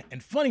room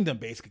and funding them,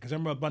 basically. Because I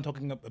remember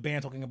a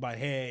band talking about,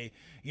 hey,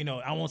 you know,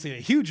 I won't say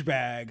a huge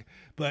bag,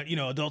 but, you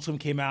know, Adult Swim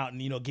came out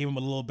and, you know, gave them a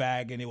little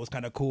bag and it was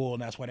kind of cool,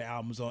 and that's why the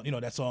album's on, you know,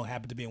 that song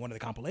happened to be in one of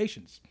the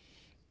compilations.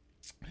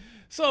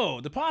 So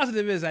the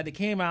positive is that it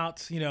came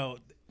out, you know,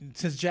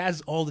 since jazz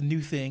is all the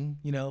new thing,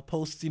 you know,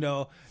 post, you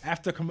know,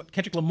 after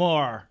Kendrick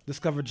Lamar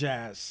discovered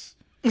jazz,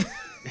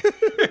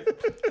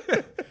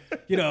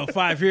 you know,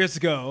 5 years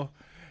ago.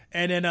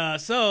 And then,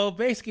 so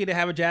basically, they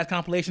have a jazz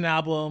compilation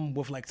album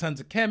with like tons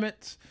of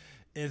Kemet.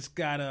 It's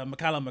got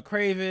Michaela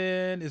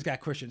McCraven. It's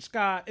got Christian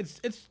Scott.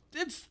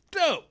 It's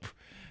dope.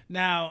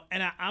 Now,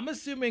 and I'm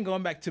assuming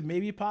going back to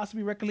maybe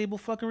possibly record label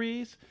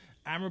fuckeries.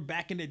 I remember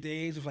back in the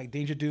days with like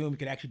Danger Doom, you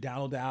could actually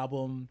download the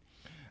album.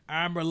 I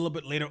remember a little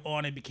bit later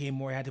on, it became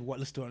more, you had to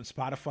listen to it on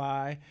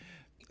Spotify.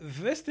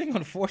 This thing,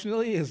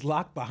 unfortunately, is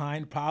locked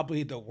behind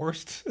probably the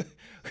worst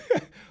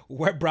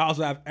web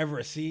browser I've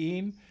ever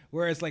seen,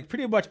 where it's like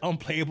pretty much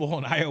unplayable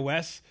on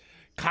iOS,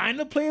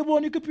 kind of playable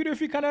on your computer if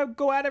you kind of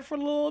go at it for a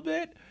little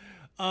bit.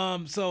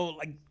 So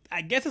like,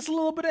 I guess it's a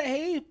little bit of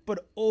hate,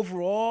 but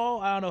overall,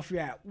 I don't know if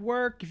you're at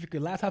work, if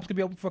your laptop's gonna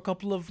be open for a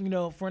couple of, you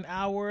know, for an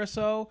hour or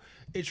so,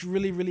 it's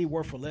really, really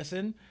worth a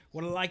listen.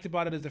 What I liked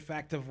about it is the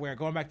fact of where,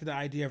 going back to the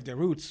idea of their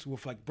roots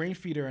with like Brain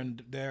Feeder,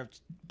 and they're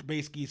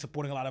basically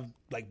supporting a lot of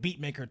like beat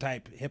maker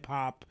type hip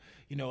hop,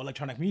 you know,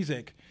 electronic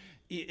music.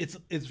 It's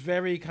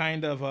very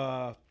kind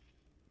of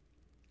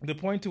the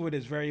point to it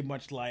is very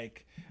much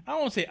like, I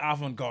don't want to say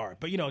avant-garde,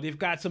 but, you know, they've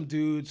got some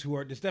dudes who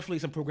are, there's definitely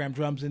some programmed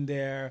drums in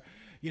there.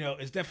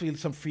 it's definitely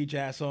some free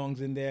jazz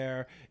songs in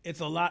there. It's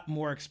a lot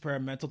more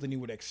experimental than you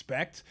would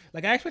expect.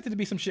 Like, I expected to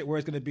be some shit where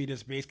it's going to be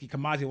just basically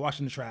Kamasi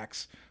watching the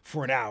tracks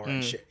for an hour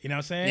and shit. You know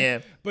what I'm saying? Yeah.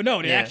 But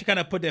no, they actually kind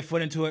of put their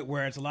foot into it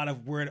where it's a lot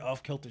of weird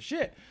off-kilter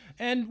shit.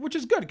 And which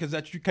is good because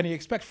that's what you kind of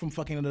expect from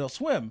fucking Adult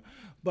Swim.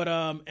 But,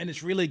 and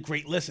it's really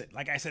great listen.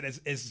 Like I said,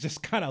 it's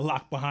just kind of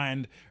locked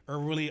behind a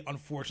really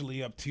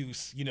unfortunately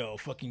obtuse,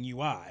 fucking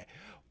UI.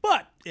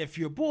 But if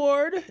you're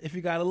bored, if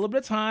you got a little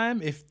bit of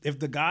time, if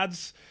the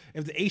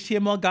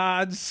HTML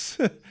gods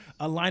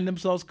align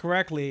themselves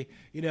correctly,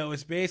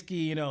 it's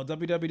basically,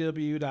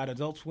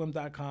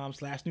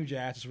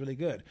 www.adultswim.com/newjazz. It's really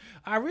good.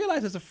 I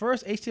realize it's the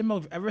first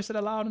HTML we've ever said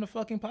aloud in a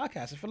fucking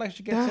podcast. I feel like I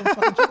should get some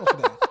fucking chuckles for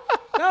that.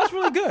 That was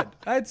really good.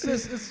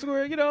 It's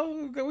where,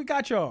 we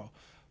got y'all.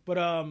 But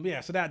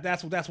so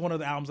that's one of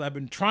the albums I've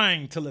been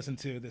trying to listen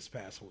to this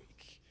past week.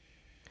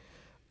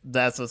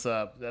 That's what's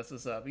up.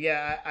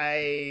 Yeah,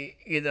 I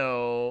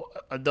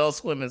Adult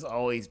Swim has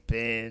always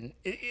been.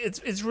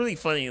 It's really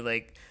funny.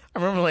 Like, I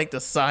remember like the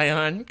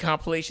Scion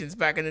compilations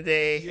back in the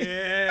day.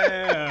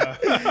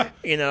 Yeah.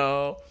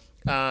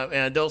 And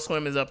Adult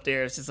Swim is up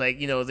there. It's just like,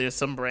 there's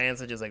some brands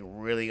that just like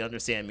really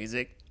understand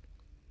music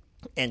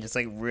and just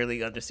like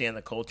really understand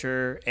the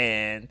culture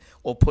and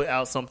will put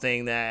out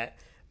something that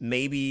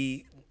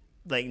maybe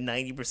like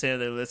 90% of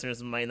their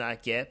listeners might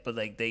not get, but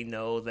like they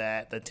know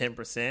that the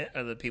 10%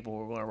 are the people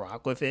who are going to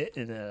rock with it.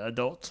 And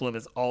Adult Swim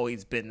has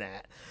always been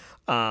that.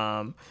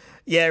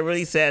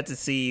 Really sad to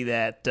see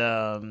that,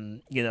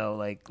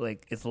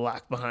 like it's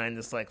locked behind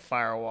this like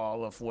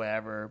firewall of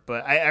whatever.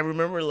 But I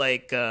remember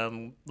like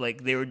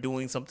they were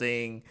doing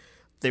something.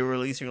 They were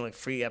releasing like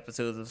free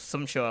episodes of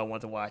some show I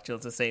want to watch. It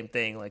was the same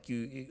thing. Like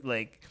it's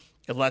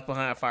locked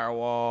behind a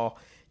firewall.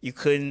 You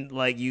couldn't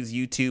like use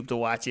YouTube to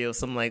watch it. It was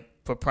some like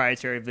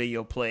proprietary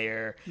video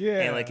player. Yeah.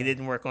 And like it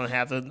didn't work on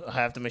half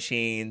the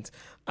machines.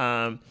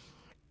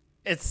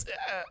 It's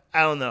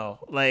I don't know.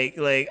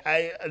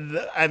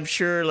 I'm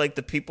sure like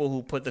the people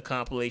who put the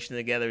compilation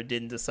together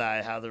didn't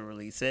decide how to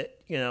release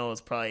it.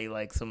 It's probably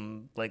like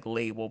some like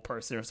label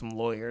person or some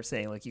lawyer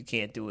saying like you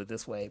can't do it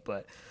this way.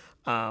 But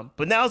now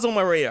it's on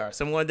my radar,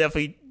 so I'm going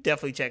to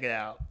definitely check it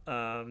out.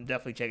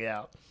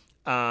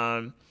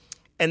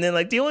 And then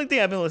like the only thing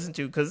I've been listening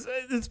to, because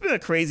it's been a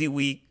crazy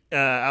week.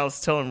 I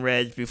was telling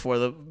Reg before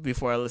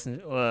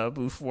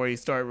he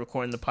started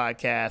recording the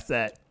podcast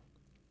that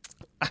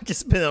I've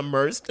just been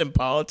immersed in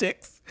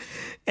politics,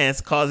 and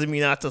it's causing me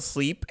not to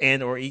sleep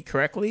and or eat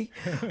correctly.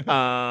 So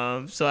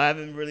I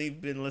haven't really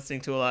been listening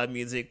to a lot of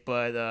music,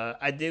 but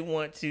I did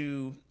want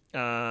to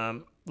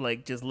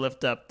just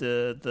lift up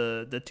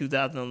the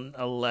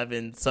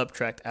 2011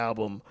 Subtract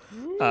album,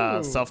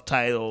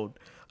 self-titled.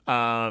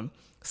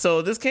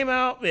 So this came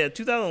out,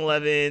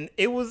 2011.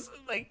 It was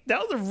like, that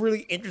was a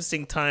really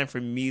interesting time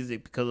for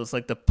music because it's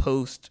like the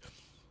post,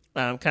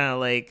 kind of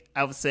like,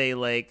 I would say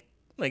like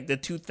the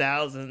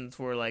 2000s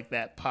were like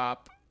that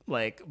pop,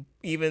 like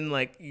even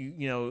like,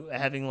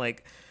 having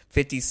like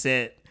 50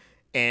 Cent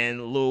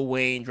and Lil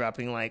Wayne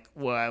dropping like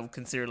what I would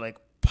consider like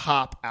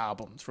pop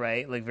albums,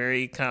 right? Like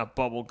very kind of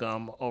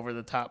bubblegum, over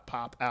the top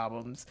pop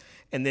albums.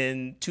 And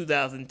then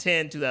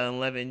 2010,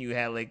 2011, you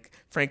had like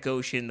Frank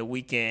Ocean, The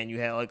Weeknd, you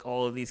had like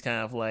all of these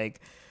kind of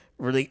like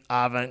really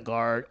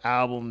avant-garde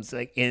albums,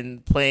 like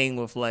in playing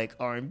with like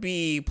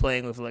R&B,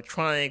 playing with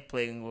electronic,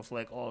 playing with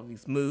like all of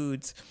these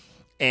moods.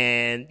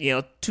 And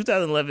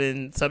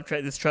 2011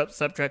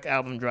 Subtract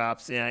album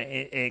drops, and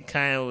it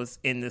kind of was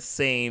in the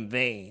same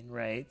vein,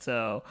 right?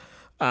 So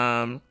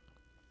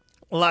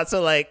lots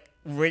of like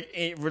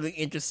really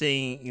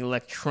interesting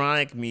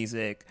electronic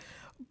music,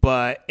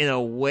 but in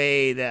a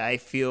way that I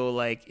feel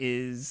like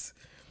is,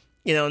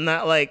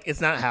 not like,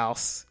 it's not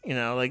house,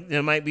 like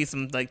there might be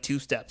some like two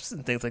steps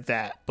and things like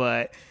that,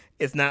 but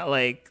it's not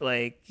like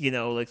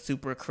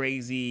super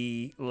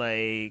crazy,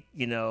 like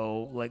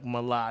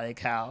melodic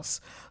house.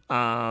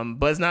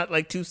 But it's not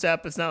like two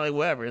step. It's not like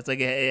whatever. It's like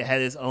it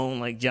had its own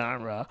like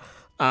genre.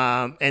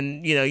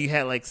 And you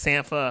had like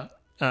Sampha,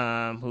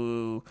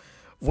 who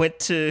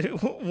went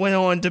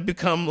on to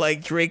become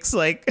like Drake's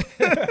like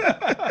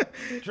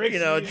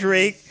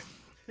Drake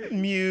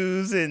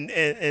muse and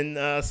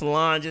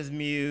Solange's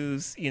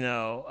muse,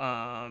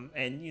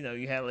 and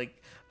you had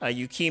like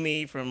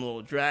Yukimi from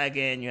Little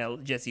Dragon, you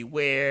had Jessie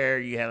Ware,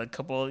 you had a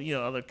couple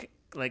other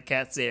like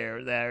cats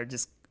there that are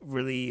just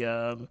really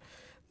that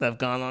have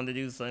gone on to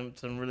do some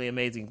really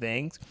amazing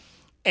things.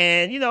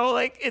 And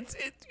it's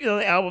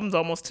the album's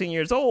almost 10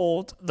 years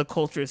old. The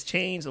culture has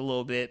changed a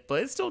little bit,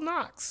 but it still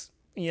knocks.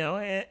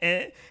 And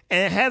it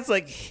has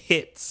like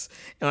hits.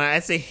 And I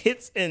say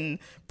hits in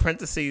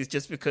parentheses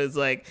just because,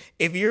 like,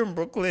 if you're in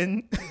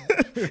Brooklyn,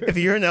 if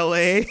you're in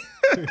LA,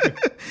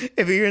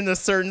 if you're in the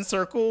certain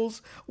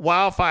circles,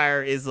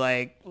 Wildfire is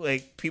like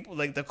people,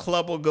 like the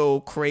club will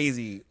go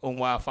crazy on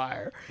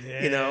Wildfire.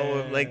 Yeah.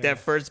 With like that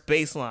first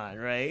bass line,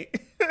 right?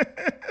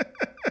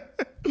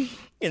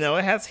 It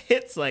has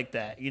hits like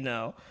that,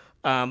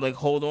 like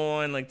Hold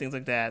On, like things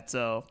like that.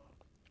 So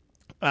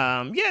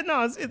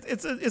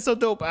it's a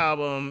dope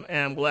album, and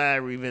I'm glad I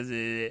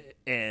revisited it.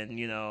 And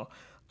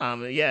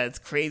Yeah, it's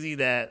crazy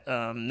that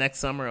next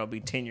summer I'll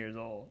be 10 years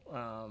old.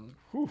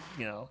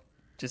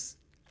 Just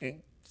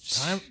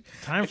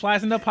time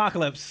flies in the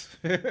apocalypse.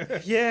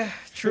 yeah,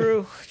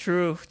 true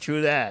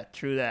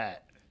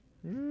that.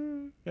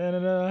 And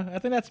I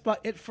think that's about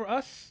it for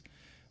us.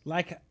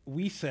 Like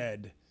we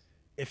said,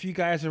 if you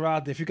guys are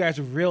out there, if you guys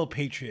are real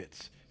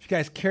patriots, if you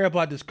guys care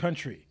about this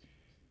country,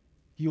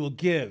 you will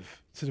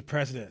give to the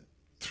president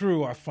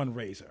through our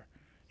fundraiser.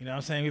 You know what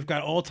I'm saying? We've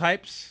got all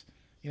types.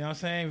 You know what I'm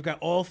saying? We've got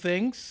all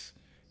things.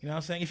 You know what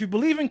I'm saying? If you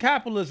believe in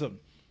capitalism,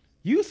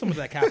 use some of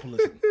that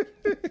capitalism.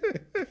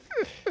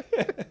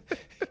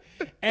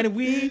 And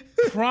we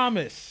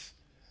promise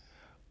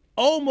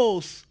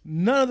almost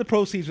none of the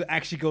proceeds will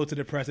actually go to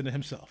the president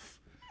himself.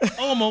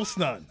 Almost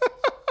none.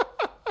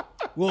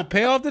 We'll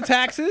pay off the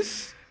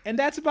taxes, and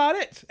that's about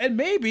it. And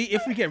maybe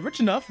if we get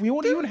rich enough, we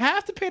won't even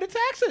have to pay the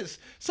taxes.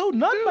 So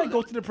none might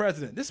go to the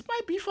president. This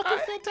might be fucking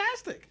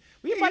fantastic.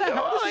 We might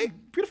have this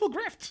beautiful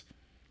grift.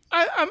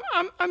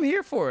 I'm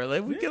here for it.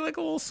 Like we get like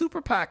a little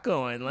super PAC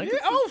going. Like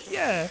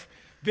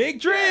big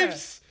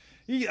dreams.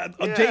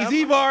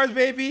 Jay-Z bars,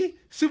 baby.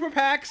 Super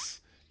PACs.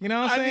 You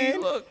know what I'm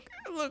saying? Mean, look.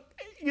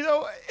 You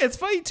know, it's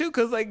funny too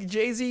because like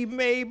Jay-Z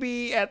may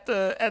be at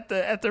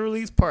the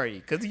release party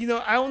because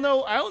I don't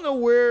know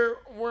where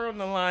on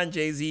the line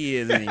Jay-Z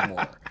is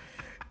anymore.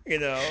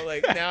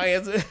 Like now he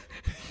has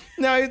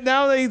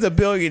now that he's a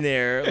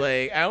billionaire,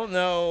 like I don't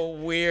know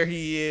where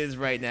he is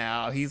right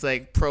now. He's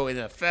like pro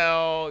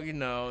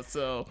NFL,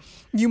 so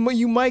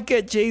you might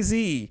get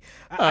Jay-Z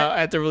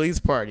at the release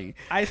party.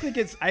 I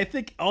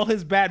think all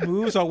his bad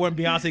moves are when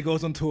Beyonce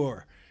goes on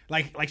tour.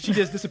 Like she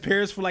just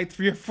disappears for like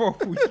 3 or 4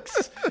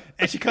 weeks,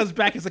 and she comes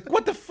back and is like,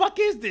 "What the fuck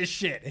is this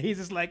shit?" And he's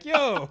just like,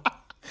 "Yo."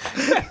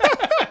 I'm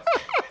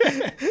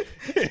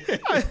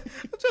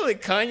telling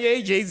like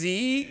Kanye,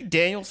 Jay-Z,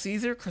 Daniel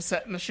Caesar,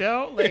 Chrisette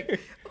Michelle, like.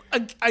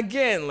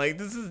 Again, like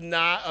this is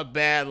not a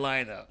bad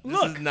lineup.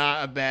 This is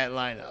not a bad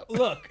lineup.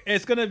 Look,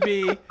 it's gonna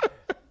be.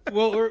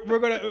 Well, we're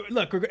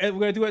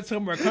gonna do it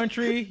somewhere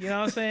country. You know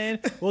what I'm saying?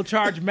 We'll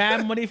charge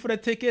mad money for the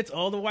tickets.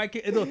 All the white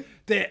kids,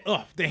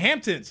 the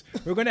Hamptons.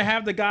 We're gonna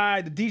have the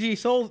guy, the DJ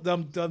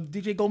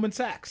DJ Goldman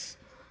Sachs,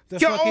 the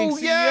fucking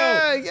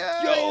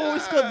CEO.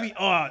 It's gonna be.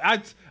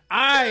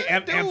 I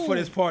am amped for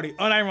this party,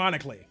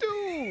 unironically.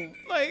 Dude,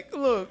 like,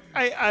 look,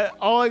 I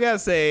all I gotta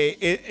say,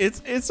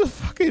 it's a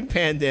fucking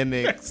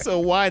pandemic, so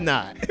why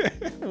not?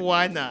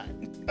 Why not?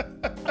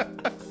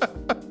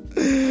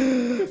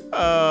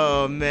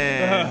 Oh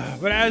man!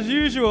 But as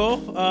usual,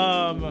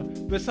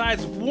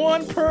 besides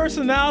one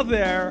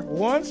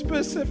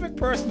specific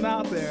person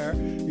out there,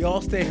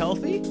 y'all stay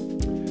healthy,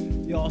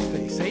 y'all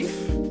stay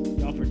safe,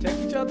 y'all protect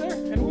each other,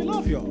 and we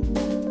love y'all.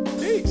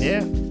 Peace.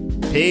 Yeah,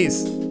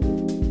 peace.